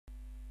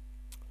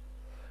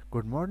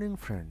Good morning,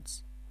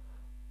 friends.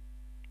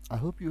 I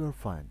hope you are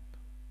fine.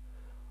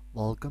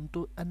 Welcome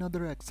to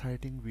another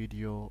exciting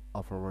video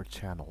of our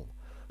channel.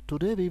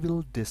 Today we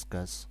will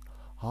discuss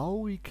how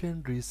we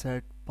can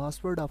reset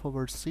password of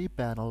our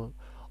cPanel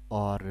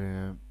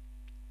or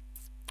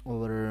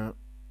our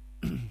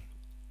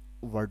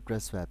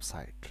WordPress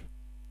website.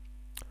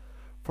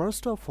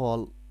 First of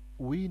all,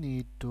 we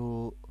need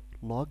to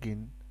log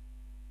in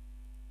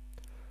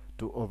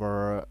to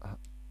our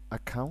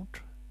account.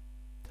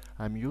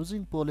 I'm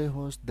using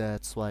Polyhost,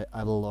 that's why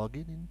I will log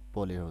in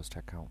Polyhost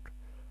account.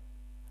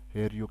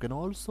 Here you can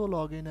also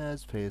log in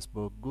as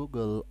Facebook,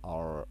 Google,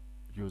 or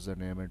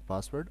username and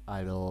password.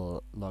 I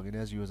will log in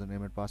as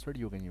username and password.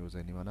 You can use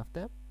any one of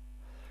them.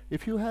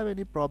 If you have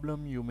any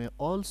problem, you may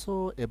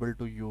also able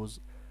to use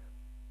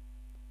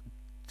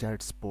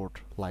chat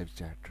support live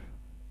chat.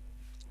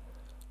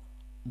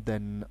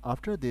 Then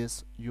after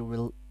this, you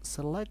will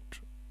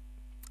select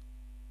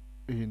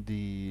in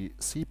the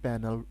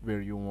cPanel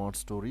where you want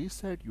to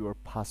reset your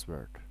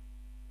password.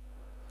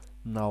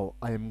 Now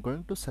I am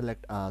going to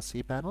select a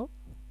cPanel.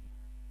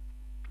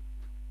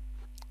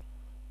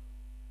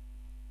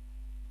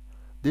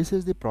 This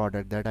is the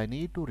product that I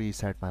need to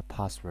reset my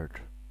password.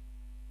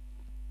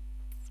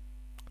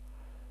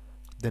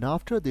 Then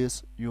after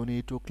this, you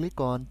need to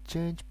click on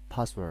change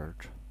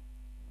password.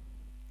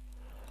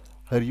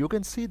 Here you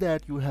can see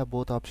that you have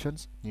both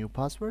options, new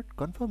password,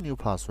 confirm new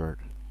password.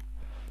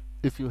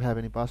 If you have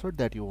any password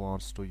that you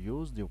want to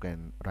use, you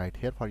can write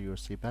here for your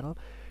cPanel.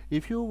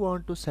 If you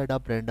want to set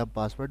up random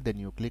password, then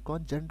you click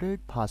on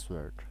generate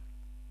password.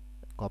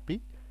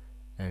 Copy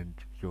and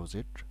use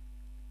it.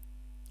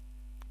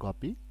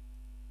 Copy,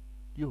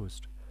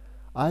 used.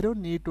 I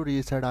don't need to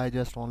reset, I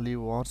just only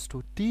wants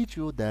to teach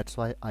you, that's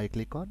why I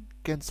click on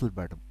cancel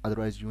button.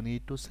 Otherwise you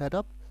need to set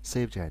up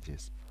save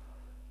changes.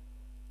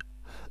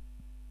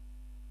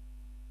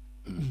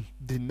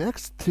 The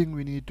next thing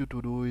we need to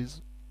do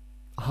is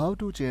how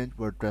to change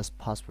WordPress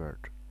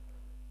password.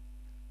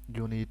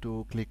 You need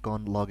to click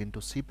on login to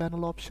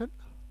cPanel option.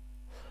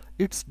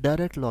 It's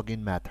direct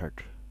login method.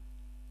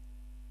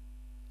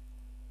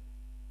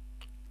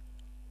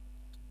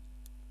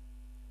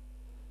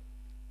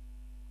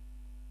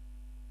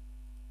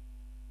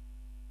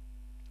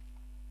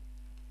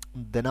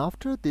 Then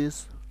after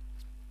this,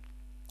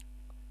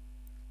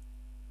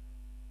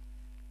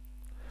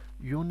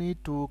 you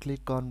need to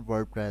click on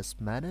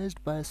WordPress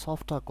managed by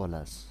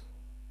Softacolas.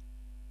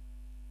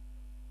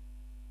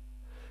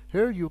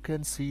 Here you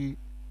can see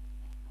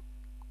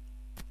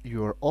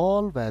your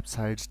all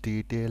websites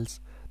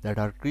details that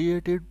are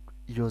created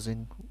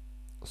using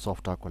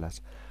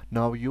Softacolas.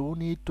 Now you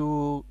need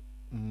to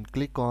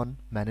click on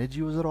manage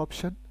user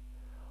option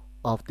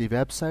of the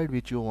website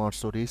which you want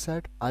to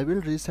reset. I will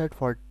reset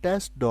for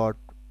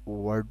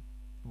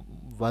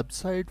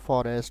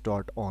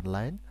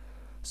test.websiteforest.online.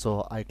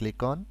 So I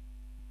click on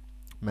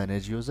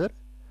manage user.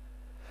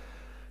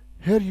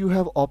 Here you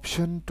have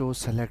option to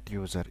select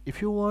user.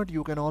 If you want,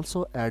 you can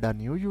also add a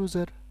new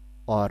user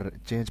or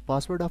change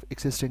password of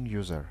existing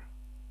user.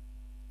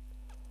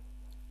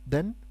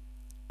 Then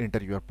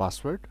enter your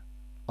password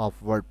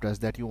of WordPress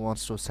that you want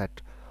to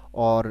set,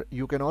 or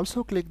you can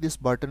also click this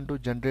button to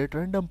generate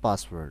random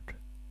password.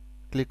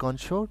 Click on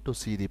show to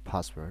see the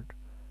password.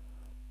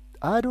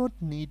 I don't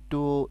need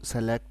to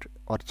select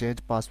or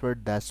change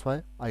password, that's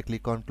why I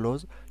click on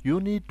close. You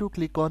need to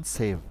click on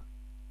save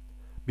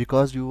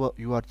because you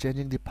are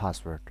changing the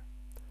password.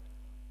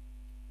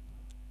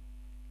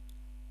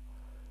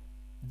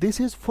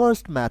 This is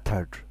first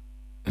method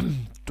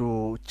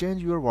to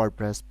change your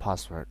WordPress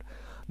password.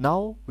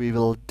 Now we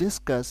will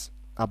discuss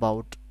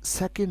about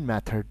second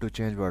method to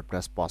change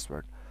WordPress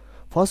password.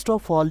 First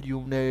of all,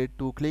 you need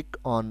to click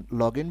on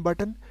login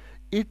button.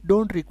 It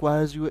don't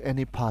requires you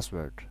any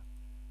password.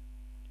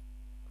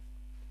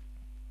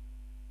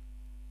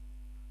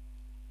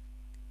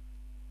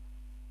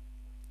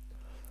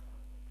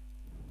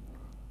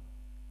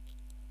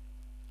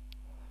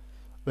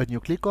 When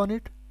you click on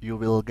it, you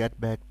will get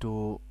back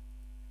to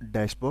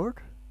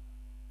dashboard.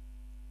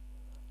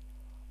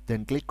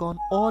 Then click on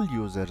all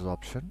users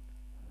option.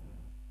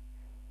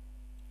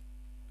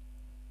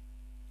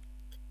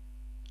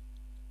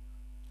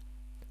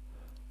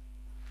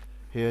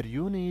 Here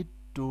you need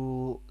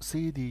to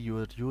see the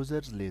your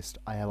users list.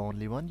 I have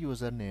only one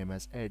user name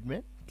as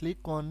admin. Click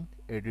on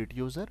edit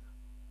user.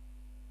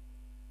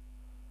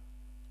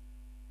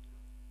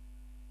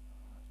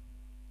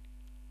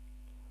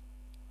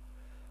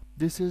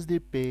 This is the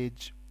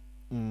page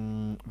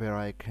where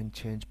I can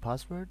change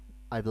password.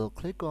 I will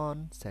click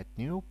on set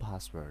new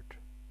password.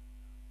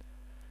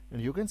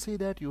 And you can see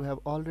that you have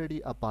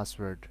already a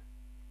password.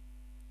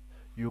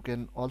 You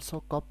can also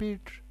copy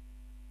it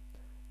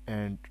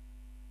and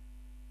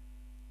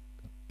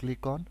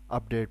click on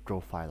update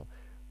profile.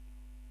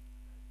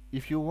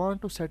 If you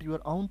want to set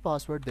your own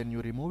password, then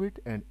you remove it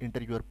and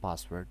enter your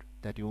password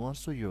that you want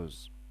to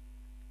use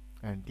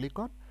and click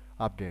on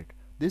update.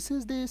 This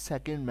is the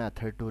second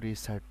method to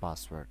reset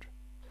password.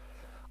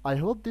 I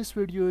hope this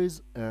video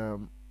is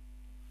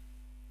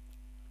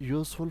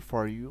useful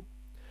for you.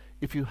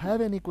 If you have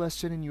any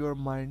question in your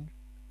mind,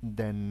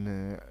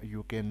 then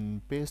you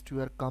can paste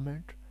your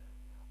comment.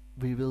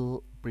 We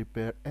will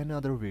prepare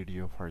another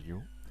video for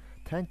you.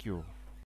 Thank you.